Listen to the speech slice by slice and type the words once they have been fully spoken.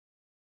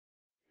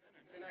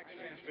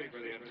for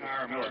the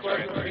entire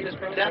military.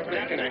 That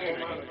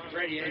disconnection,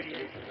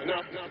 radiation,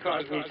 enough to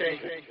cause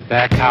mutation.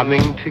 They're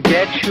coming to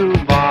get you,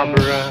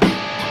 Barbara.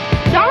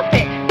 Stop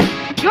it!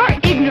 You're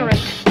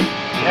ignorant.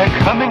 They're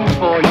coming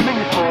for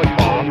you,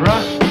 Barbara.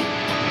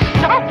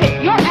 Stop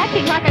it! You're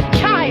acting like a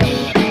child.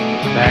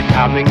 They're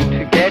coming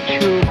to get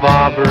you,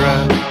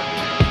 Barbara.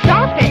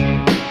 Stop it!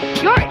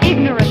 You're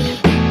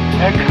ignorant.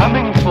 They're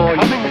coming for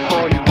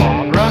you,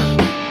 Barbara.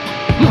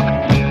 Look,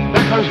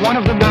 there comes one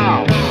of them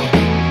now.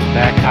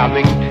 They're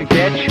coming to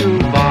get you,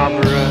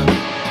 Barbara.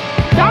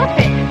 Stop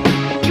it!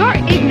 You're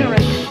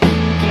ignorant.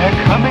 They're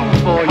coming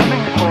for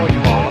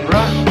you,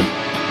 Barbara.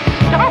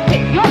 Stop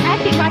it! You're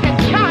acting like a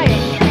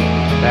child.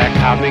 They're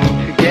coming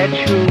to get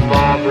you,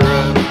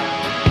 Barbara.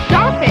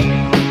 Stop it!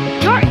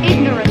 You're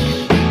ignorant.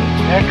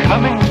 They're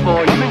coming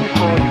for you,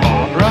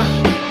 Barbara.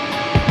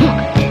 Look,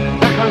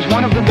 there comes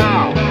one of them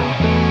now.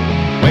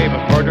 The wave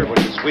of murder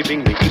which is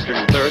sweeping the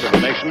eastern third of the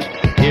nation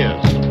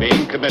is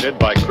being committed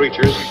by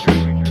creatures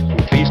who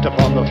feast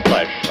upon the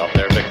flesh of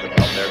their victims.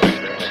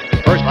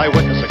 First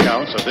eyewitness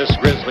accounts of this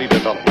grisly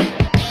development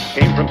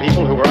came from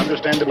people who were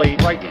understandably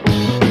frightened.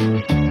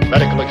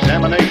 Medical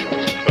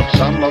examinations of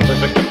some of the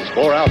victims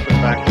bore out the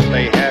fact that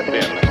they had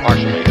been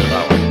partially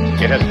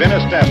devoured. It has been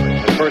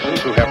established that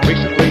persons who have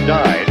recently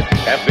died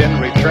have been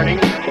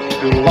returning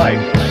to life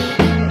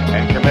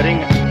and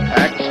committing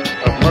acts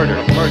of murder.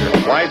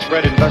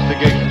 Widespread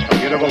investigations from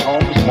funeral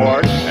homes,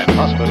 morgues, and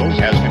hospitals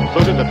has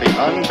concluded that the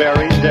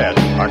unburied dead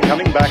are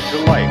coming back to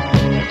life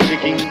and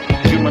seeking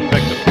human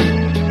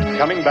victims.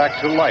 Coming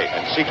back to life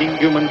and seeking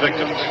human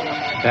victims.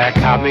 They're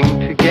coming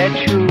to get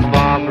you,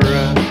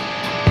 Barbara.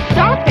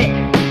 Stop it!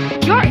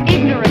 You're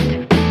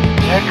ignorant.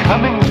 They're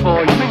coming for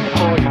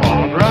you,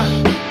 Barbara.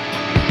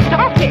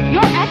 Stop it!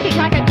 You're acting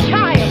like a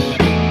child.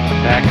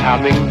 They're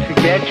coming to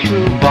get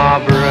you,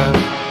 Barbara.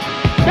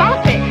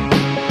 Stop it!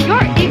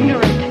 You're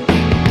ignorant.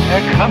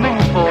 They're coming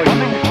for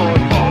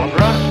you,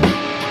 Barbara.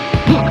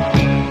 Look,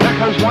 there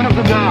comes one of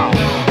them now.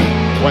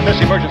 When this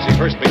emergency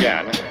first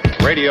began,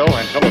 radio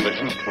and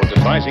television was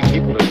advising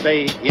people to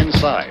stay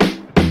inside.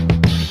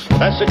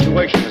 That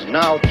situation has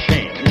now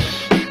changed.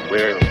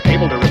 We're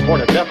able to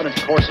report a definite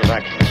course of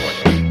action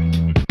for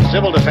you.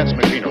 Civil defense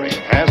machinery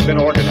has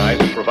been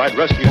organized to provide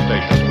rescue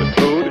stations with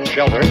food,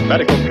 shelter,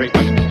 medical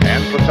treatment,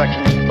 and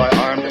protection by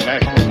armed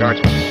National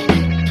Guardsmen.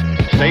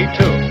 Stay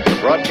tuned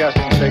to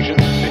broadcasting stations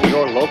in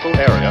your local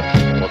area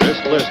for this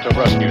list of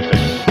rescue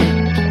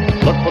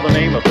stations. Look for the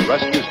name of the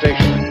rescue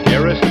station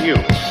nearest you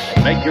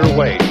and make your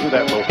way to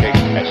that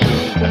location as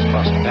soon as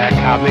possible. They're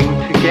coming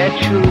to get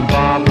you,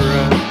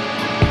 Barbara.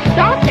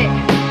 Stop it!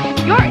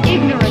 You're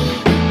ignorant.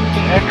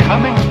 They're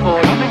coming for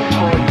you,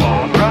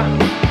 Barbara.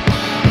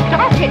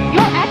 Stop it!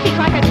 You're acting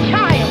like a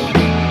child.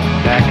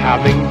 They're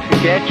coming to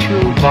get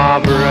you,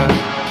 Barbara.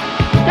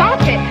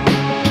 Stop it!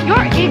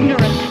 You're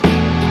ignorant.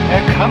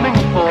 They're coming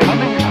for you,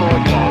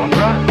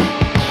 Barbara.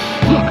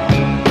 Look,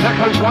 there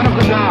comes one of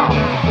them now.